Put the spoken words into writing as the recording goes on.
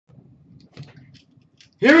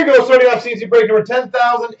Here we go, starting off CNC break number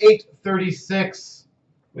 10,836.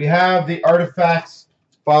 We have the Artifacts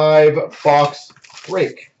 5-box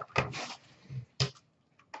break.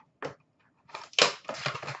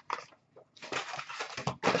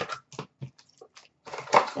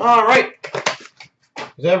 All right.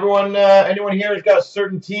 Is everyone, anyone here has got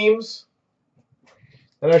certain teams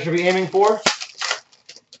that I should be aiming for?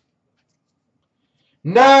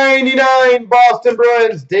 99 Boston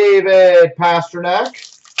Bruins, David Pastrnak.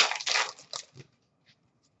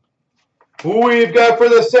 We've got for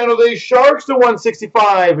the San Jose Sharks, the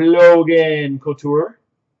 165, Logan Couture.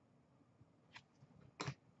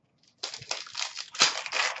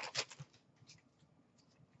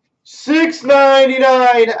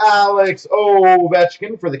 $6.99, Alex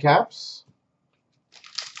Ovechkin for the Caps.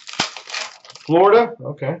 Florida,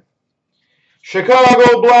 okay.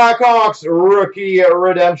 Chicago Blackhawks, rookie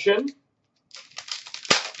redemption.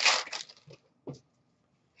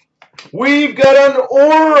 We've got an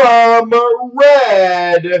Aurum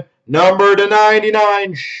red, number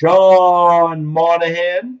 /99, Sean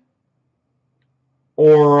Monahan.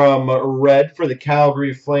 Aurum red for the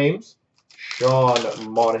Calgary Flames,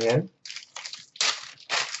 Sean Monahan.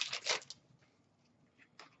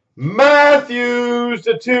 Matthews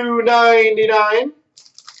to $2.99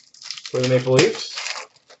 for the Maple Leafs.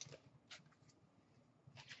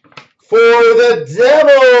 For the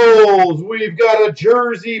Devils, we've got a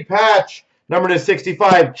jersey patch, number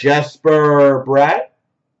 /65, Jesper Bratt.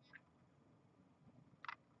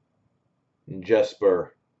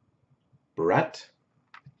 Jesper Bratt.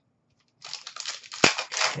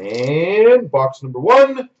 And box number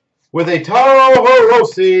 1 with a Taro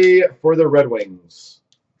Hirose for the Red Wings.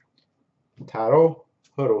 Taro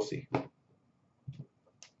Hirose.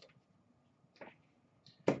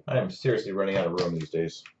 I am seriously running out of room these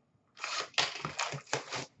days.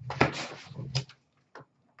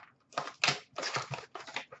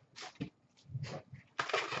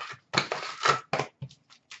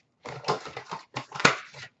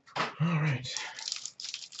 All right.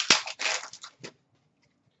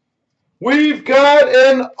 We've got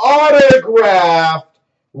an autographed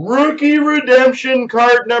rookie redemption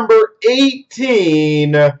card number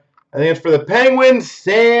 18. I think it's for the Penguins,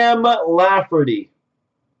 Sam Lafferty.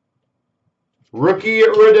 Rookie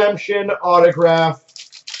redemption autograph,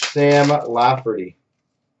 Sam Lafferty.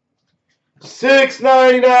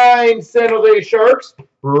 $6.99, San Jose Sharks,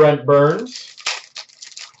 Brent Burns.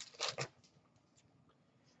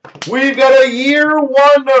 We've got a year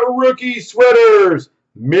 1 rookie sweaters,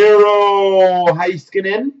 Miro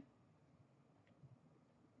Heiskanen.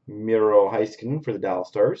 Miro Heiskanen for the Dallas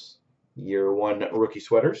Stars. Year 1 rookie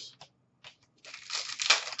sweaters.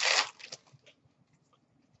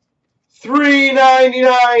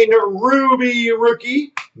 $3.99 Ruby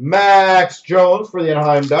rookie, Max Jones for the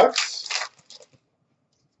Anaheim Ducks.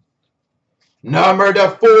 Number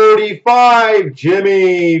 /45,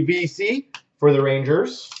 Jimmy Vesey for the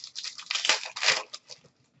Rangers.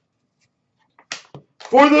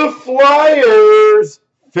 For the Flyers,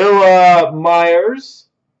 Philip Myers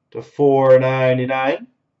to $4.99.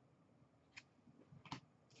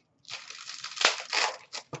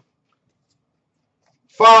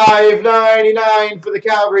 $5.99 for the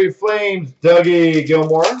Calgary Flames, Dougie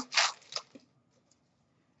Gilmour.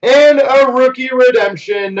 And a rookie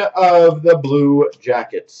redemption of the Blue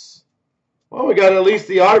Jackets. Well, we got at least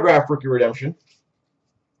the autograph rookie redemption.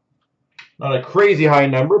 Not a crazy high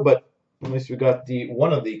number, but at least we got the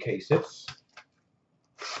one of the case hits.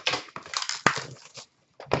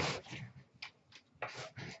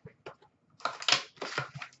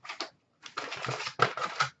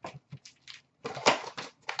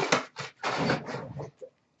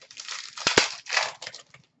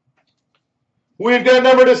 We've got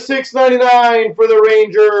number /699 for the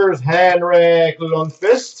Rangers, Henrik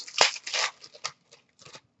Lundqvist.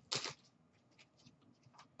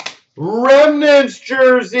 Remnants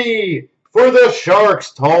jersey for the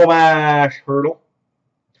Sharks, Tomas Hertl.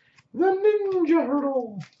 The Ninja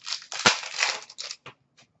Hertl.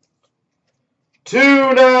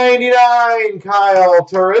 $2.99 Kyle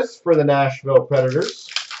Turris for the Nashville Predators.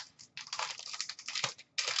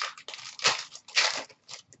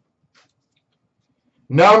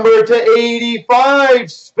 Number /85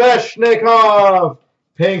 Svechnikov,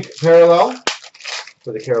 pink parallel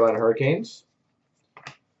for the Carolina Hurricanes.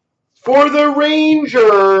 For the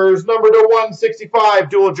Rangers, number /165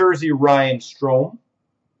 dual jersey Ryan Strome.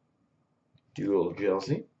 Dual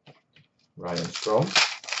jersey Ryan Strome.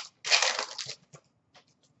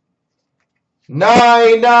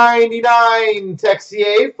 $9.99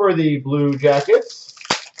 Texier for the Blue Jackets.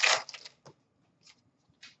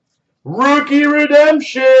 Rookie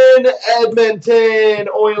redemption, Edmonton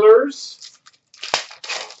Oilers.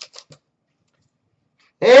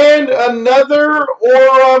 And another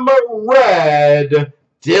Orem red,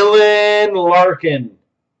 Dylan Larkin,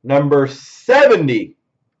 number 70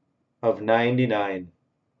 of 99.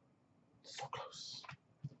 So close.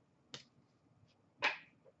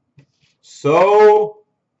 So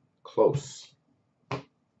close.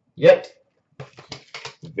 Yet,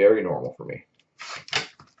 very normal for me.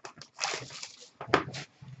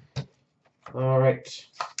 All right.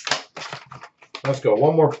 Let's go.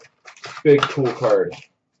 One more big cool card.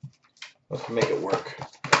 Let's make it work.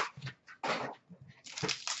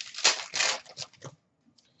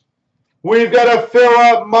 We've got a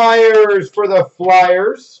Philip Myers for the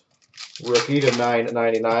Flyers. Rookie to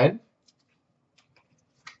 9.99.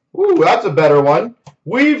 Ooh, that's a better one.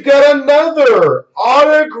 We've got another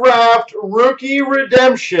autographed rookie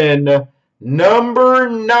redemption, number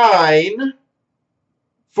 9,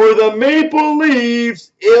 for the Maple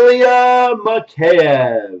Leafs, Ilya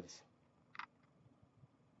Mikheyev.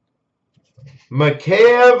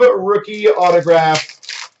 Mikheyev rookie autograph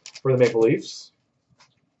for the Maple Leafs.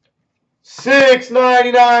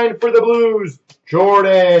 $6.99 for the Blues,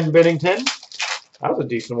 Jordan Binnington. That was a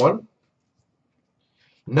decent one.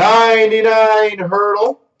 $99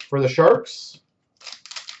 Hurdle for the Sharks.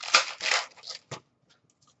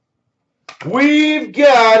 We've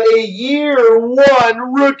got a year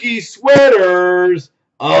 1 rookie sweaters,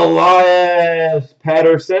 Elias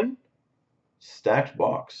Pettersson. Stacked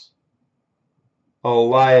box.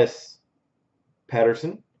 Elias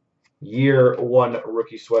Pettersson, year 1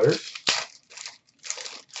 rookie sweaters.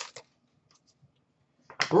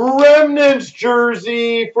 Remnants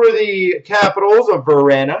jersey for the Capitals of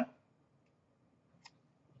Verena.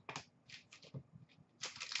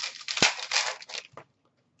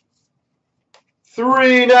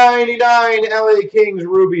 $3.99 LA Kings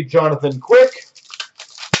Ruby Jonathan Quick.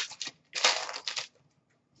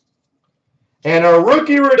 And a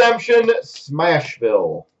rookie redemption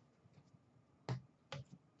Smashville.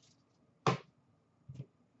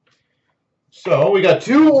 So we got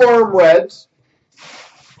 2 Orem reds.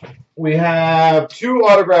 We have 2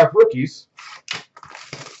 autographed rookies.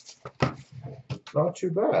 Not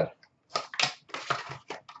too bad.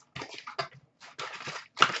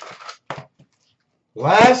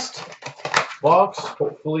 Last box,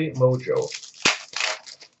 hopefully Mojo.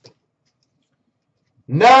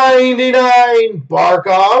 $99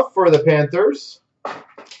 Barkov for the Panthers.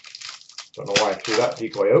 Don't know why I threw that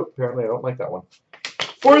decoy out. Apparently I don't like that one.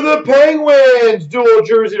 For the Penguins, dual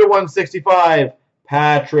jersey to 165.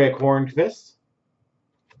 Patrick Hornqvist.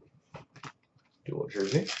 Dual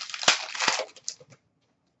jersey.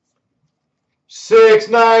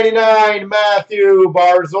 $6.99 Matthew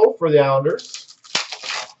Barzal for the Islanders.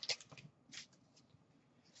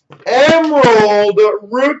 Emerald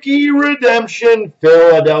rookie redemption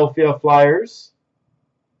Philadelphia Flyers.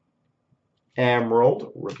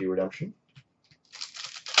 Emerald rookie redemption.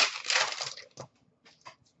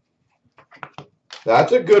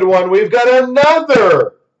 That's a good one. We've got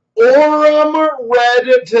another Orem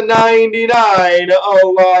red to 99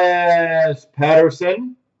 Elias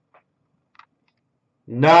Pettersson.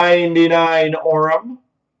 99 Orem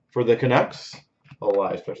for the Canucks.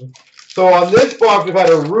 Elias Pettersson. So on this box we've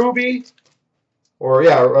had a ruby,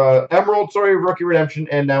 emerald, rookie redemption,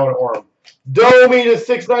 and now an Orem. Domi to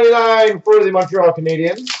 $6.99 for the Montreal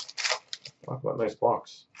Canadiens. Talk about a nice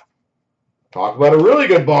box. Talk about a really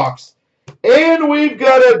good box. And we've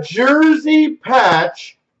got a jersey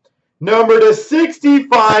patch, number to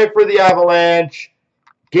 65 for the Avalanche,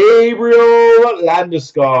 Gabriel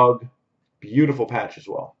Landeskog. Beautiful patch as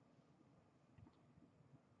well.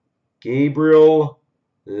 Gabriel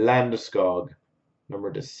Landeskog,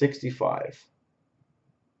 number to 65.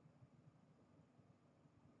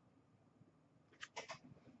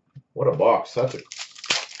 What a box. That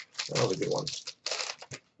was a good one.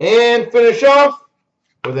 And finish off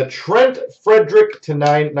with a Trent Frederick to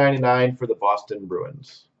 $9.99 for the Boston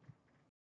Bruins.